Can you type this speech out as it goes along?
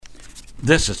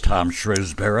This is Tom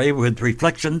Shrewsbury with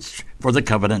Reflections for the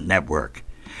Covenant Network.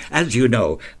 As you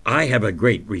know, I have a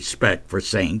great respect for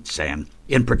saints and,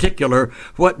 in particular,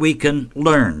 what we can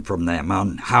learn from them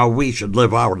on how we should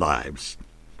live our lives.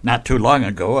 Not too long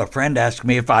ago, a friend asked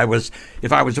me if I was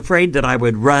afraid that I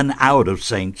would run out of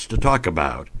saints to talk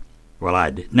about. Well,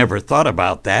 I'd never thought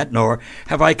about that, nor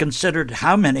have I considered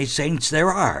how many saints there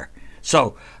are.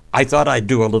 So I thought I'd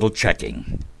do a little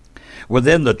checking.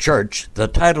 Within the Church, the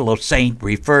title of saint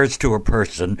refers to a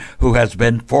person who has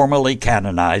been formally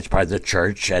canonized by the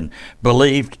Church and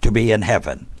believed to be in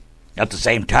heaven. At the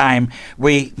same time,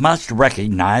 we must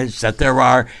recognize that there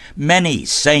are many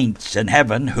saints in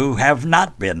heaven who have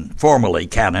not been formally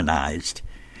canonized.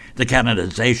 The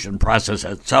canonization process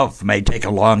itself may take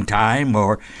a long time,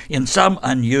 or in some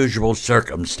unusual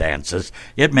circumstances,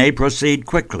 it may proceed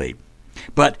quickly.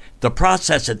 But the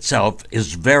process itself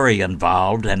is very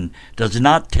involved and does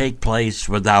not take place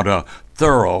without a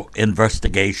thorough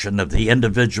investigation of the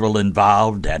individual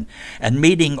involved and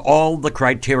meeting all the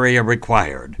criteria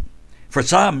required. For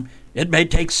some, it may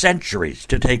take centuries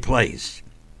to take place.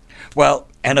 Well,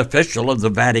 an official of the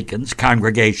Vatican's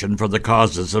Congregation for the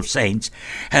Causes of Saints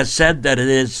has said that it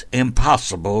is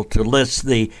impossible to list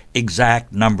the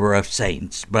exact number of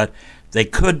saints, but they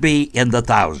could be in the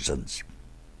thousands.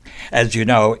 As you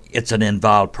know, it's an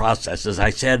involved process, as I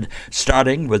said,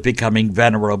 starting with becoming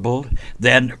venerable,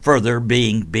 then further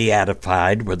being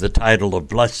beatified with the title of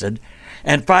blessed,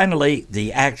 and finally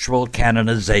the actual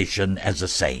canonization as a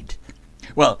saint.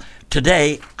 Well,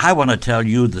 today I want to tell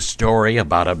you the story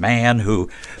about a man who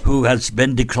has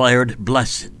been declared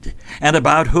blessed, and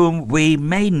about whom we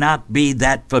may not be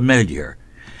that familiar.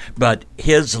 But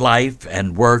his life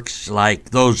and works,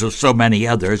 like those of so many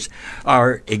others,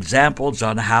 are examples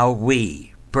on how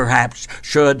we, perhaps,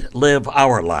 should live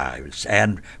our lives,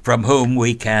 and from whom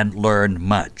we can learn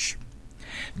much.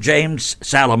 James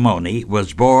Salomone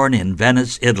was born in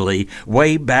Venice, Italy,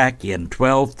 way back in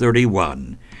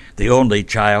 1231, the only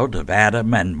child of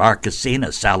Adam and Marquesina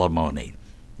Salomone,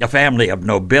 a family of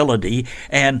nobility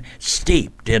and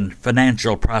steeped in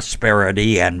financial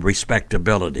prosperity and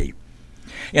respectability.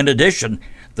 In addition,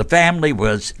 the family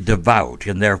was devout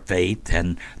in their faith,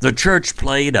 and the church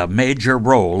played a major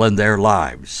role in their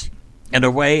lives. In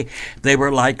a way, they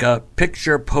were like a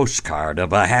picture postcard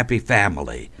of a happy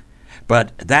family.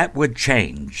 But that would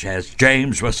change as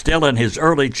James was still in his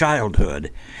early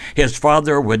childhood. His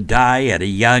father would die at a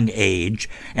young age,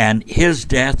 and his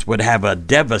death would have a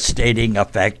devastating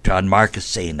effect on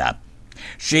Marquesina.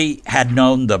 She had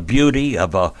known the beauty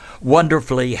of a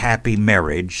wonderfully happy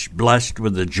marriage, blessed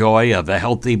with the joy of a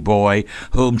healthy boy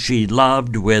whom she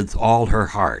loved with all her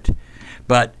heart.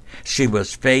 But she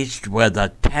was faced with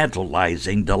a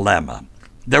tantalizing dilemma.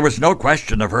 There was no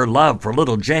question of her love for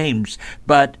little James,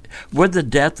 but with the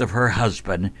death of her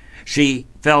husband, she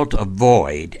felt a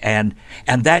void, and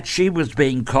that she was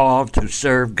being called to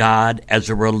serve God as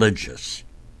a religious.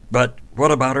 But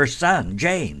what about her son,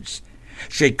 James?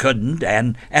 She couldn't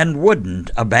and wouldn't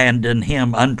abandon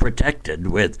him unprotected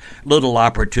with little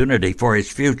opportunity for his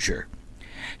future.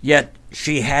 Yet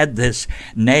she had this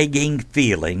nagging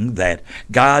feeling that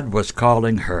God was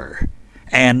calling her,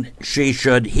 and she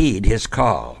should heed his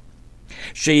call.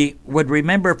 She would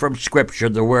remember from Scripture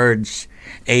the words,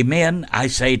 "Amen, I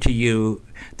say to you,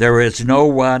 there is no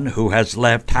one who has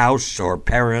left house or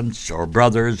parents or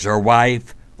brothers or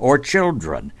wife or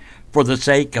children for the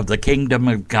sake of the kingdom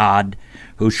of God,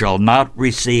 who shall not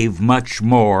receive much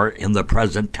more in the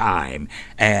present time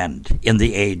and in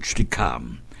the age to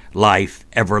come, life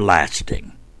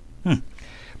everlasting."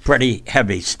 Pretty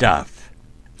heavy stuff.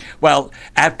 Well,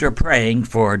 after praying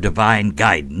for divine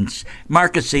guidance,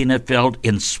 Marquesina felt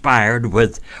inspired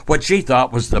with what she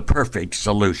thought was the perfect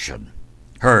solution.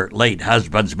 Her late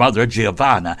husband's mother,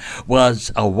 Giovanna,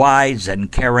 was a wise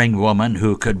and caring woman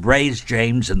who could raise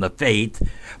James in the faith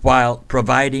while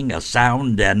providing a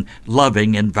sound and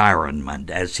loving environment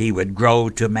as he would grow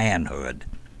to manhood.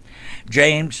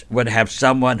 James would have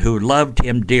someone who loved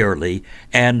him dearly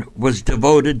and was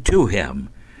devoted to him.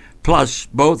 Plus,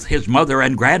 both his mother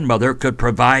and grandmother could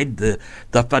provide the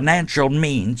financial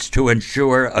means to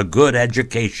ensure a good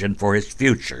education for his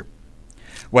future.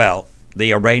 Well,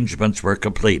 the arrangements were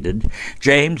completed.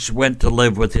 James went to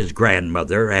live with his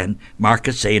grandmother, and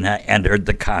Marquesina entered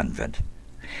the convent.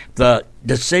 The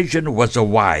decision was a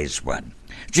wise one.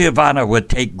 Giovanna would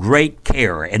take great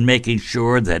care in making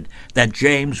sure that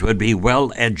James would be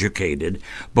well educated,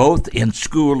 both in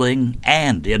schooling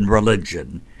and in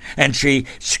religion, and she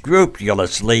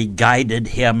scrupulously guided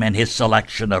him in his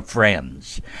selection of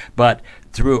friends. But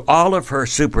through all of her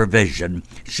supervision,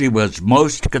 she was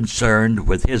most concerned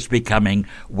with his becoming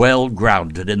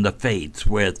well-grounded in the faith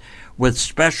with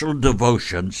special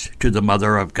devotions to the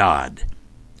Mother of God.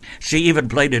 She even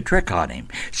played a trick on him.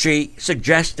 She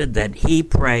suggested that he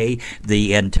pray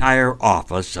the entire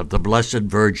office of the Blessed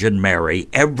Virgin Mary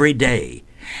every day,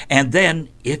 and then,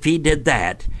 if he did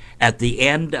that, at the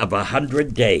end of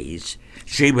 100 days,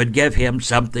 she would give him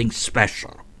something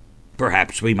special.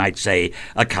 Perhaps we might say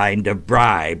a kind of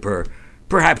bribe, or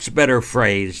perhaps better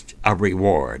phrased, a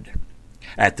reward.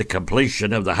 At the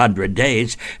completion of the 100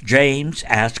 days, James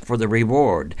asked for the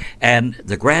reward, and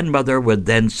the grandmother would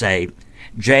then say,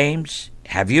 "James,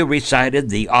 have you recited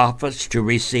the office to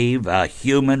receive a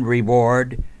human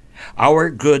reward? Our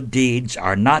good deeds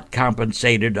are not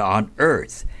compensated on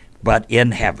earth, but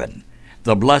in heaven.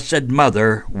 The Blessed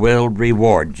Mother will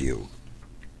reward you."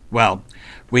 Well,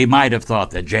 we might have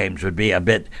thought that James would be a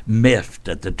bit miffed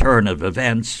at the turn of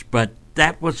events, but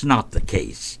that was not the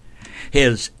case.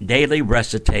 His daily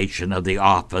recitation of the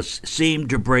office seemed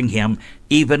to bring him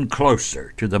even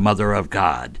closer to the Mother of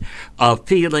God, a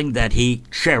feeling that he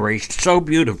cherished so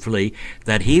beautifully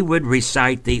that he would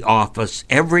recite the office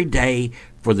every day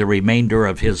for the remainder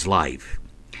of his life.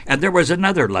 And there was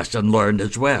another lesson learned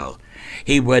as well.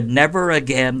 He would never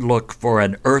again look for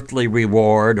an earthly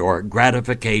reward or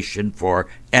gratification for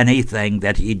anything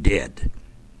that he did.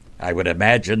 I would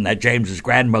imagine that James's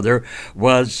grandmother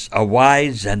was a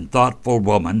wise and thoughtful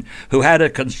woman who had a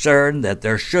concern that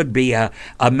there should be a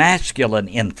masculine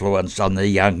influence on the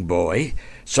young boy,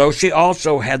 so she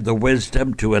also had the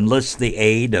wisdom to enlist the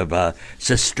aid of a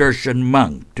Cistercian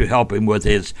monk to help him with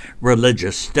his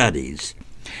religious studies.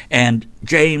 And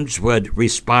James would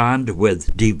respond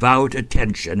with devout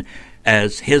attention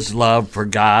as his love for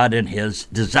God and his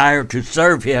desire to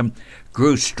serve him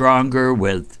grew stronger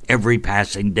with every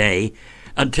passing day,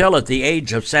 until at the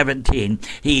age of 17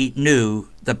 he knew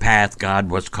the path God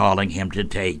was calling him to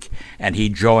take, and he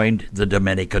joined the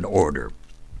Dominican order.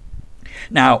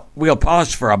 Now, we'll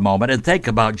pause for a moment and think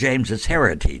about James's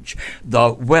heritage,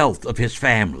 the wealth of his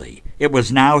family. It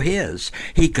was now his.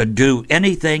 He could do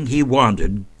anything he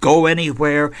wanted, go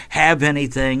anywhere, have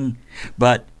anything,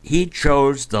 but he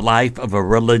chose the life of a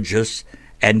religious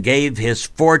and gave his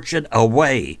fortune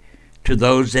away to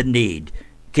those in need,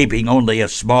 keeping only a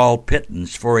small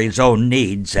pittance for his own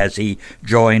needs as he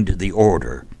joined the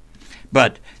order.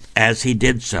 But as he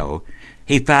did so,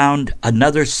 he found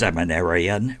another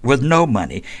seminarian with no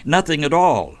money, nothing at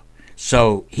all.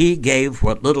 So he gave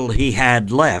what little he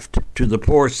had left to the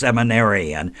poor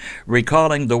seminarian,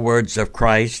 recalling the words of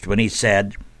Christ when he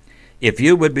said, "If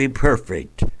you would be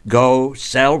perfect, go,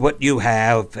 sell what you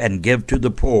have, and give to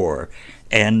the poor,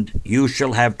 and you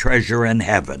shall have treasure in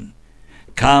heaven.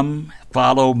 Come,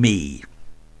 follow me."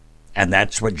 And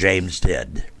that's what James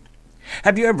did.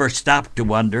 Have you ever stopped to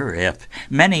wonder if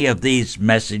many of these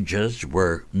messages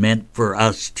were meant for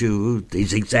us too,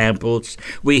 these examples?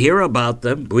 We hear about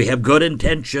them, we have good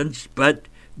intentions, but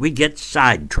we get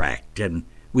sidetracked and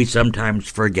we sometimes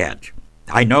forget.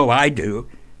 I know I do.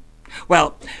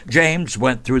 Well, James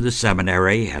went through the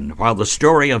seminary, and while the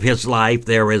story of his life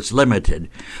there is limited,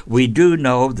 we do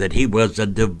know that he was a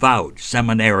devout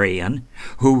seminarian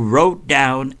who wrote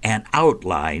down an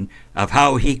outline of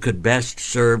how he could best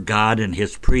serve God in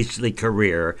his priestly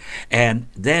career, and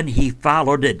then he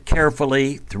followed it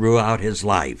carefully throughout his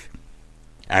life.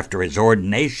 After his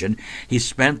ordination, he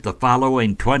spent the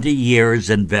following 20 years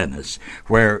in Venice,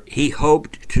 where he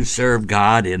hoped to serve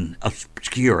God in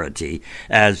obscurity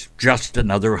as just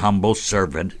another humble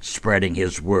servant spreading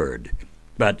his word.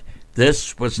 But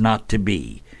this was not to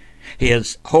be.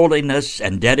 His holiness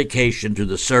and dedication to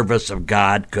the service of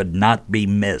God could not be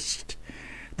missed.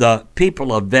 The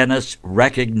people of Venice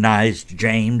recognized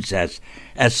James as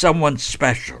someone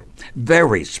special,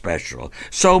 very special,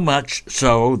 so much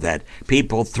so that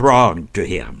people thronged to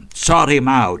him, sought him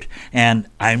out, and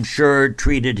I'm sure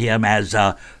treated him as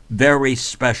a very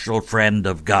special friend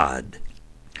of God.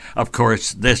 Of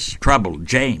course, this troubled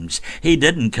James. He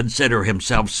didn't consider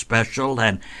himself special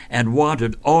and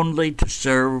wanted only to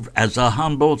serve as a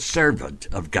humble servant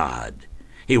of God.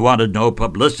 He wanted no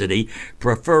publicity,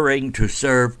 preferring to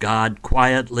serve God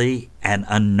quietly and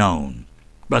unknown.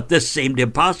 But this seemed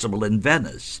impossible in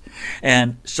Venice,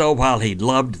 and so while he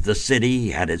loved the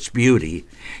city and its beauty,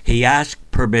 he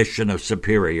asked permission of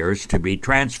superiors to be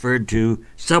transferred to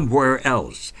somewhere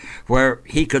else, where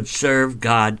he could serve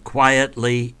God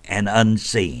quietly and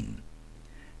unseen.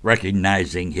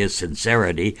 Recognizing his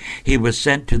sincerity, he was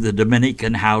sent to the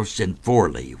Dominican house in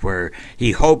Forli, where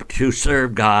he hoped to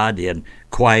serve God in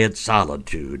quiet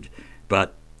solitude,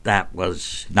 but that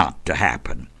was not to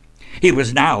happen. He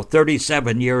was now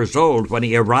 37 years old when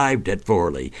he arrived at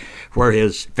Forli, where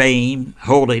his fame,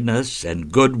 holiness,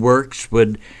 and good works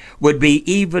would be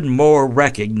even more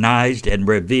recognized and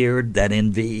revered than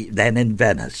in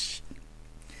Venice.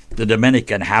 The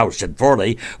Dominican house at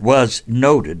Forli was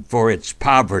noted for its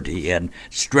poverty and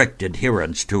strict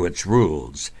adherence to its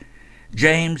rules.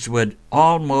 James would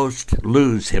almost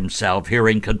lose himself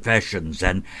hearing confessions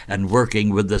and working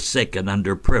with the sick and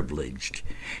underprivileged.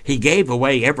 He gave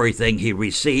away everything he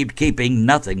received, keeping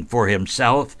nothing for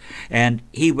himself, and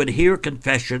he would hear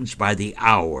confessions by the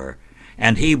hour,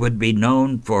 and he would be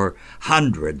known for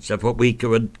hundreds of what we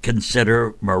could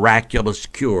consider miraculous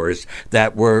cures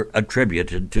that were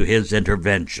attributed to his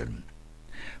intervention.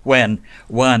 When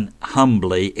one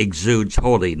humbly exudes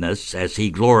holiness as he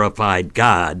glorified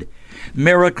God,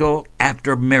 miracle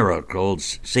after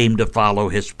miracles seemed to follow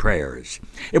his prayers.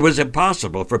 It was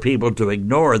impossible for people to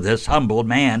ignore this humble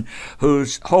man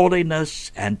whose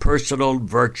holiness and personal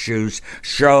virtues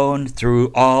shone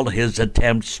through all his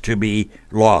attempts to be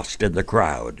lost in the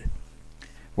crowd.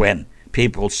 When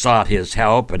people sought his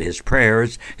help and his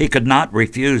prayers, he could not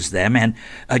refuse them, and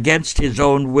against his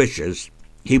own wishes,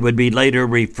 he would be later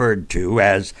referred to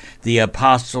as the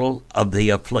Apostle of the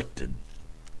Afflicted.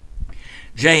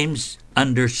 James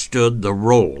understood the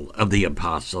role of the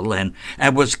apostle and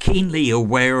was keenly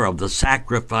aware of the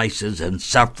sacrifices and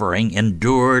suffering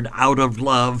endured out of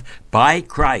love by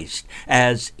Christ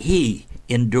as he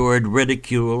endured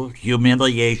ridicule,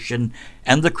 humiliation,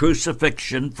 and the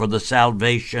crucifixion for the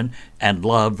salvation and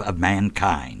love of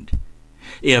mankind.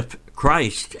 If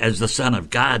Christ, as the Son of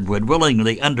God, would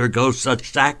willingly undergo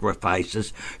such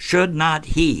sacrifices, should not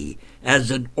he,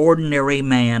 as an ordinary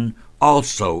man,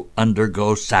 also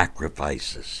undergo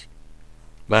sacrifices?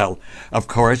 Well, of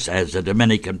course, as a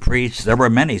Dominican priest, there were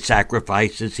many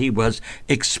sacrifices he was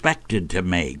expected to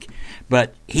make,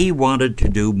 but he wanted to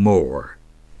do more.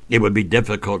 It would be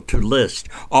difficult to list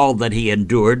all that he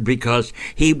endured because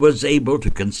he was able to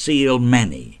conceal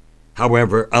many.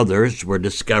 However, others were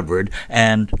discovered,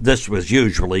 and this was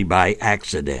usually by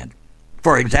accident.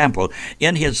 For example,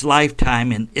 in his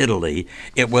lifetime in Italy,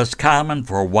 it was common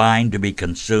for wine to be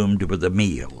consumed with a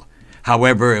meal.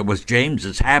 However, it was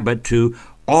James's habit to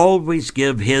always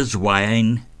give his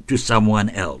wine to someone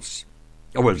else.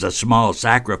 It was a small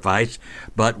sacrifice,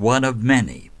 but one of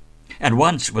many. And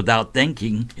once, without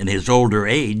thinking, in his older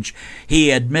age, he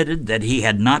admitted that he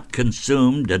had not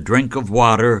consumed a drink of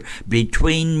water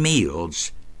between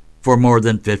meals for more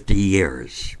than 50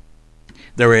 years.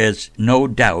 There is no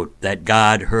doubt that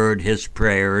God heard his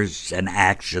prayers and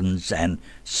actions and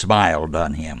smiled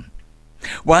on him.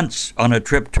 Once, on a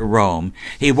trip to Rome,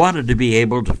 he wanted to be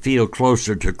able to feel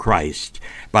closer to Christ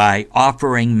by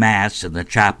offering Mass in the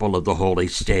Chapel of the Holy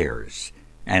Stairs.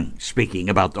 And speaking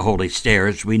about the Holy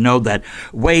Stairs, we know that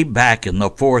way back in the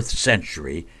 4th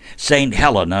century, St.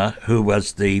 Helena, who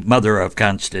was the mother of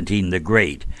Constantine the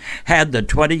Great, had the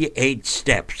 28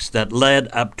 steps that led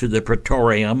up to the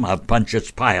praetorium of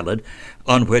Pontius Pilate,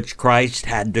 on which Christ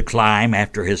had to climb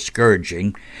after his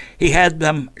scourging. She had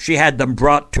them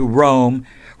brought to Rome,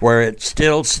 where they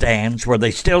still stand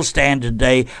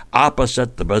today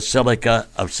opposite the Basilica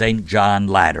of St. John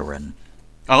Lateran.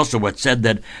 Also, it said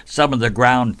that some of the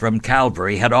ground from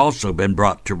Calvary had also been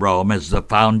brought to Rome as the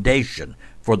foundation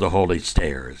for the Holy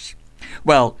Stairs.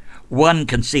 Well, one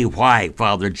can see why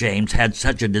Father James had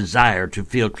such a desire to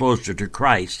feel closer to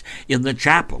Christ in the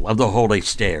Chapel of the Holy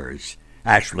Stairs,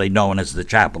 actually known as the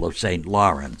Chapel of St.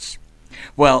 Lawrence.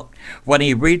 Well, when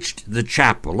he reached the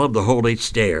Chapel of the Holy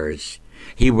Stairs,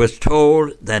 he was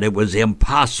told that it was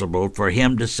impossible for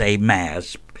him to say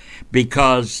Mass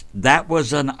because that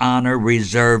was an honor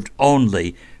reserved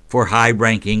only for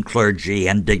high-ranking clergy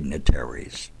and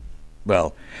dignitaries.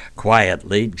 Well,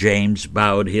 quietly, James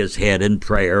bowed his head in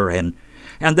prayer, and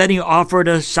then he offered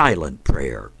a silent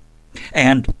prayer.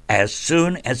 And as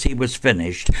soon as he was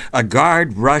finished, a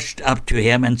guard rushed up to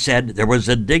him and said there was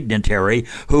a dignitary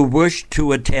who wished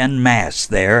to attend Mass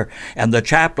there, and the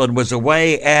chaplain was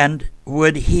away, and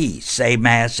would he say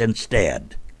Mass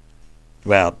instead?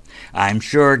 Well, I'm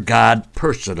sure God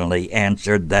personally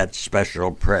answered that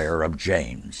special prayer of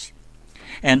James.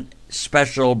 And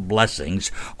special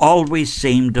blessings always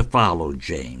seemed to follow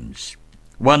James.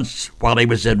 Once, while he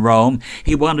was in Rome,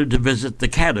 he wanted to visit the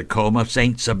catacomb of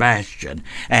St. Sebastian,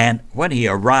 and when he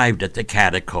arrived at the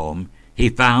catacomb, he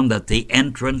found that the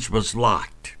entrance was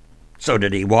locked. So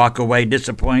did he walk away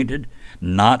disappointed?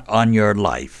 Not on your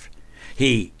life.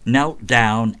 He knelt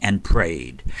down and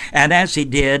prayed, and as he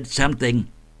did, something,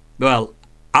 well,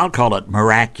 I'll call it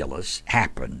miraculous,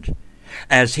 happened.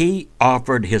 As he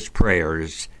offered his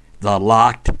prayers, the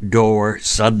locked door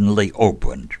suddenly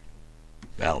opened.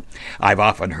 Well, I've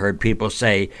often heard people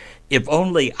say, if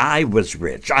only I was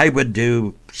rich, I would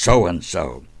do so and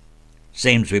so.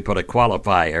 Seems we put a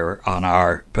qualifier on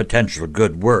our potential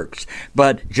good works.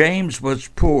 But James was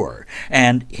poor,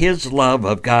 and his love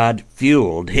of God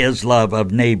fueled his love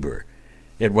of neighbor.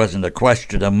 It wasn't a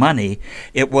question of money,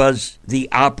 it was the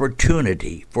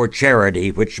opportunity for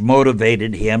charity which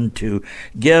motivated him to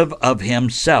give of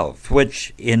himself,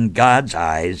 which in God's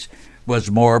eyes was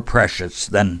more precious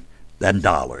than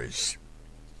dollars.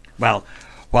 Well,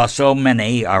 while so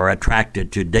many are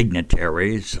attracted to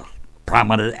dignitaries,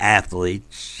 prominent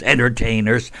athletes,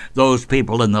 entertainers, those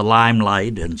people in the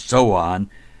limelight, and so on,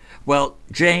 well,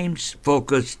 James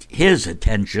focused his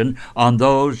attention on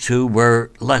those who were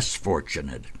less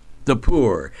fortunate, the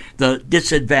poor, the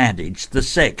disadvantaged, the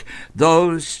sick,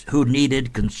 those who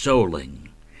needed consoling,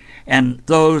 and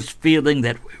those feeling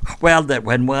that, well, that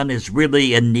when one is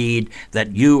really in need,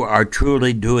 that you are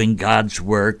truly doing God's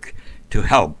work to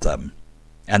help them.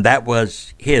 And that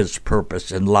was his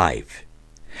purpose in life.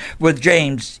 With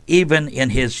James, even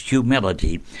in his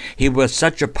humility, he was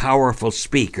such a powerful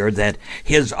speaker that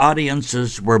his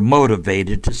audiences were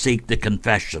motivated to seek the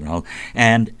confessional,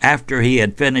 and after he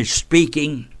had finished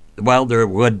speaking, well, there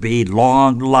would be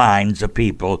long lines of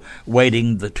people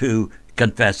waiting to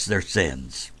confess their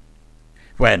sins.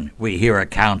 When we hear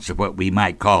accounts of what we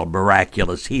might call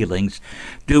miraculous healings,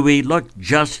 do we look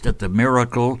just at the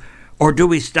miracle, or do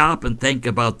we stop and think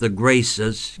about the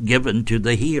graces given to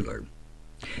the healer?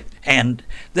 And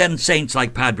then saints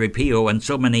like Padre Pio and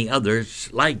so many others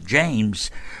like James,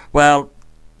 well,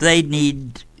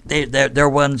 they're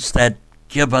ones that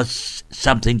give us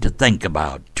something to think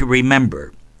about, to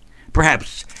remember.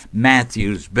 Perhaps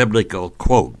Matthew's biblical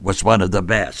quote was one of the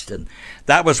best, and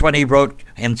that was when he wrote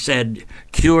and said,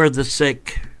 "Cure the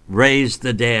sick, raise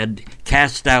the dead,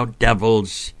 cast out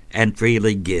devils, and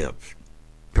freely give."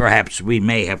 Perhaps we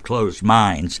may have closed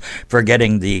minds,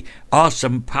 forgetting the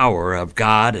awesome power of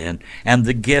God and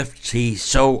the gifts he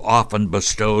so often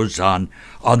bestows on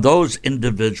those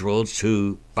individuals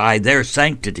who, by their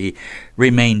sanctity,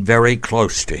 remain very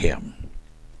close to him.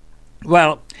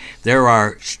 Well, there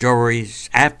are stories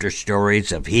after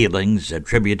stories of healings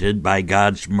attributed by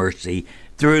God's mercy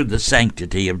through the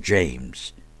sanctity of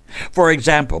James. For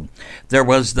example, there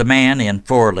was the man in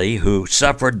Forley who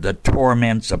suffered the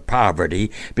torments of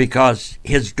poverty because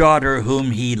his daughter,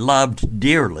 whom he loved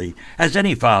dearly, as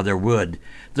any father would,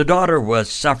 the daughter was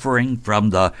suffering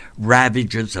from the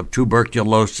ravages of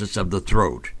tuberculosis of the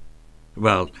throat.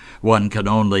 Well, one can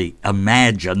only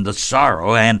imagine the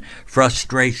sorrow and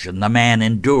frustration the man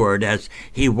endured as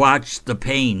he watched the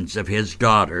pains of his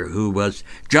daughter, who was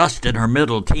just in her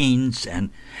middle teens, and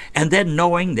then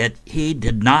knowing that he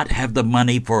did not have the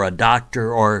money for a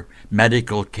doctor or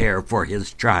medical care for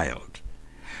his child.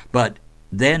 But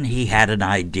then he had an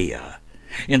idea.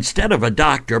 Instead of a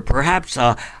doctor, perhaps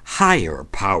a higher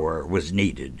power was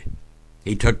needed.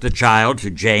 He took the child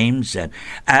to James and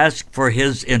asked for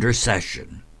his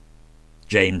intercession.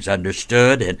 James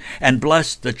understood and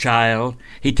blessed the child.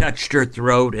 He touched her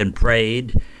throat and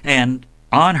prayed, and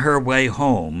on her way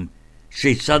home,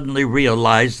 she suddenly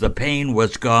realized the pain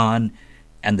was gone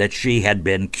and that she had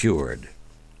been cured.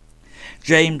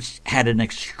 James had an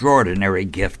extraordinary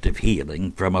gift of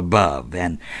healing from above,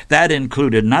 and that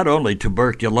included not only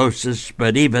tuberculosis,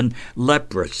 but even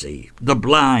leprosy, the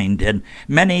blind, and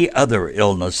many other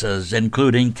illnesses,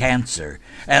 including cancer.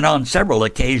 And on several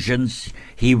occasions,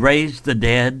 he raised the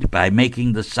dead by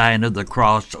making the sign of the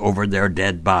cross over their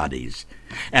dead bodies.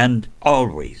 And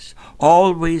always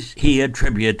he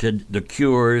attributed the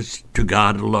cures to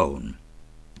God alone.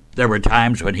 There were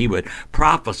times when he would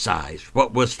prophesy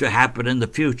what was to happen in the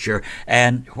future,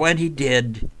 and when he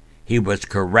did, he was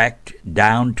correct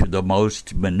down to the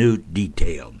most minute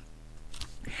detail.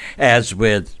 As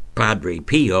with Padre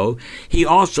Pio, he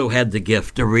also had the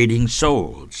gift of reading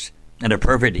souls, and a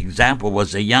perfect example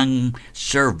was a young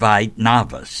Servite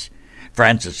novice.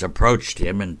 Francis approached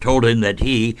him and told him that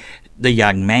he, the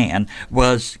young man,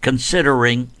 was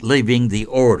considering leaving the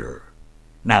order.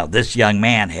 Now, this young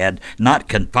man had not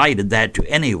confided that to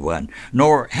anyone,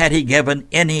 nor had he given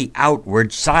any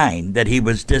outward sign that he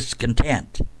was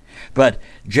discontent. But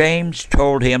James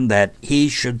told him that he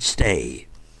should stay.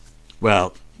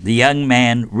 Well, the young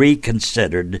man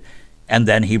reconsidered, and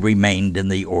then he remained in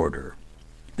the order.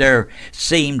 There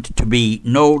seemed to be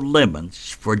no limits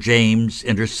for James'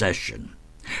 intercession.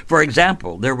 For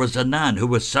example, there was a nun who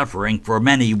was suffering for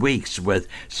many weeks with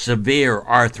severe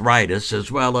arthritis as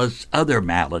well as other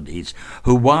maladies,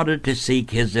 who wanted to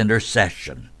seek his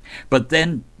intercession. But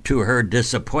then, to her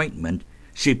disappointment,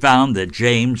 she found that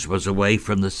James was away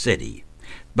from the city,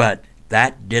 but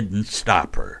that didn't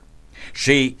stop her.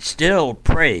 She still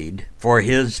prayed for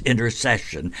his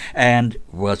intercession and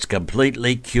was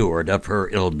completely cured of her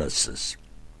illnesses.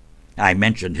 I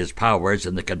mentioned his powers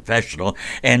in the confessional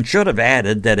and should have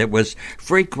added that it was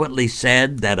frequently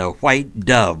said that a white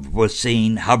dove was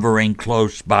seen hovering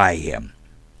close by him.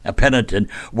 A penitent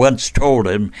once told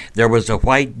him there was a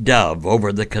white dove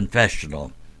over the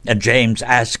confessional, and James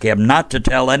asked him not to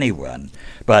tell anyone,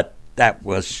 but that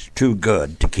was too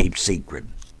good to keep secret.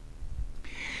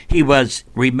 He was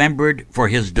remembered for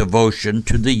his devotion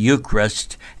to the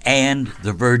Eucharist and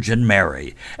the Virgin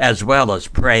Mary, as well as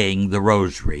praying the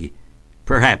Rosary.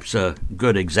 Perhaps a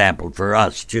good example for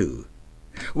us, too.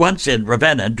 Once in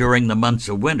Ravenna during the months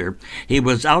of winter, he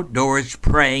was outdoors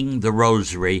praying the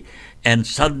Rosary, and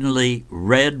suddenly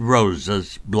red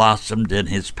roses blossomed in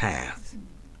his path.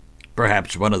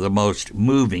 Perhaps one of the most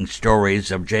moving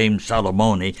stories of James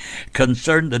Salomone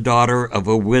concerned the daughter of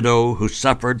a widow who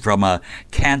suffered from a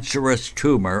cancerous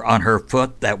tumor on her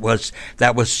foot that was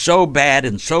so bad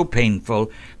and so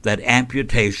painful that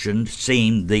amputation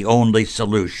seemed the only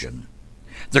solution.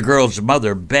 The girl's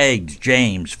mother begged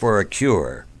James for a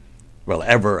cure. Well,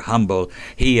 ever humble,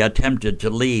 he attempted to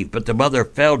leave, but the mother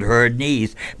fell to her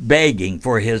knees, begging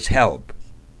for his help.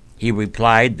 He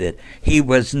replied that he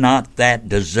was not that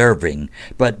deserving,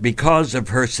 but because of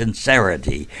her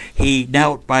sincerity, he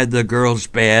knelt by the girl's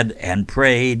bed and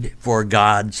prayed for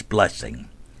God's blessing.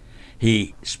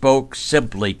 He spoke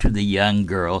simply to the young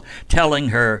girl, telling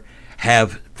her,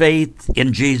 "Have faith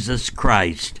in Jesus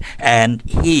Christ, and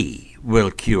He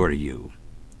will cure you."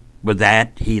 With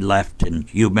that, he left in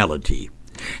humility.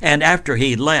 And after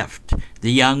he left,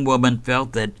 the young woman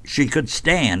felt that she could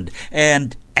stand,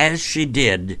 and as she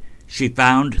did, she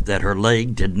found that her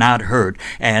leg did not hurt,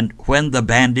 and when the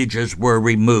bandages were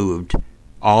removed,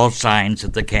 all signs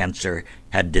of the cancer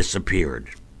had disappeared.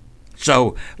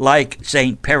 So, like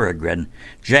St. Peregrine,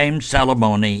 James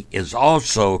Salomone is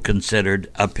also considered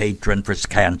a patron for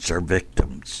cancer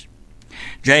victims.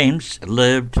 James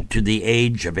lived to the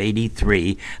age of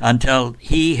 83 until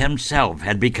he himself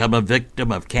had become a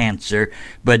victim of cancer,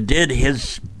 but did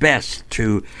his best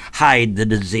to hide the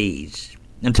disease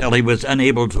until he was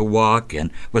unable to walk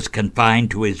and was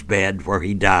confined to his bed, where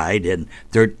he died in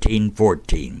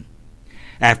 1314.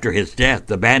 After his death,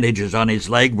 the bandages on his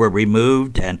leg were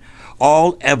removed and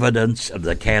all evidence of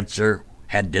the cancer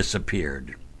had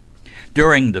disappeared.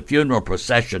 During the funeral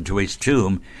procession to his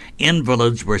tomb,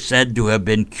 invalids were said to have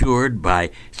been cured by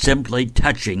simply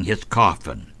touching his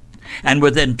coffin. And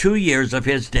within 2 years of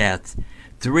his death,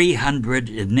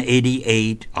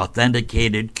 388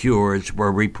 authenticated cures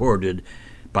were reported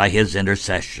by his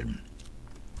intercession.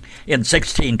 In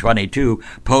 1622,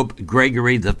 Pope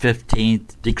Gregory XV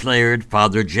declared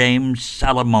Father James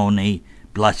Salomone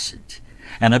blessed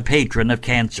and a patron of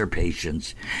cancer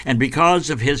patients, and because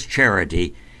of his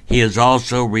charity, he is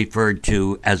also referred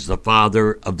to as the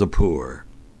Father of the Poor.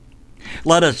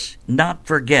 Let us not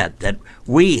forget that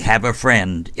we have a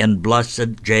friend in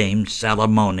Blessed James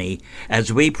Salomone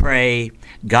as we pray,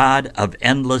 God of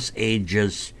endless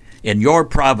ages, in your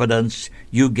providence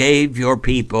you gave your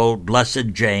people,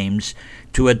 Blessed James,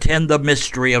 to attend the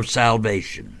mystery of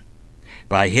salvation.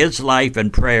 By his life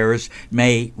and prayers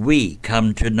may we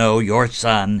come to know your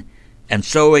Son and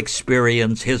so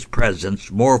experience his presence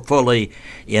more fully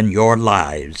in your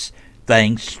lives,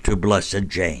 thanks to Blessed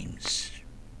James.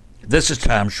 This is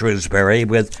Tom Shrewsbury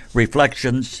with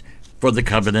Reflections for the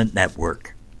Covenant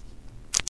Network.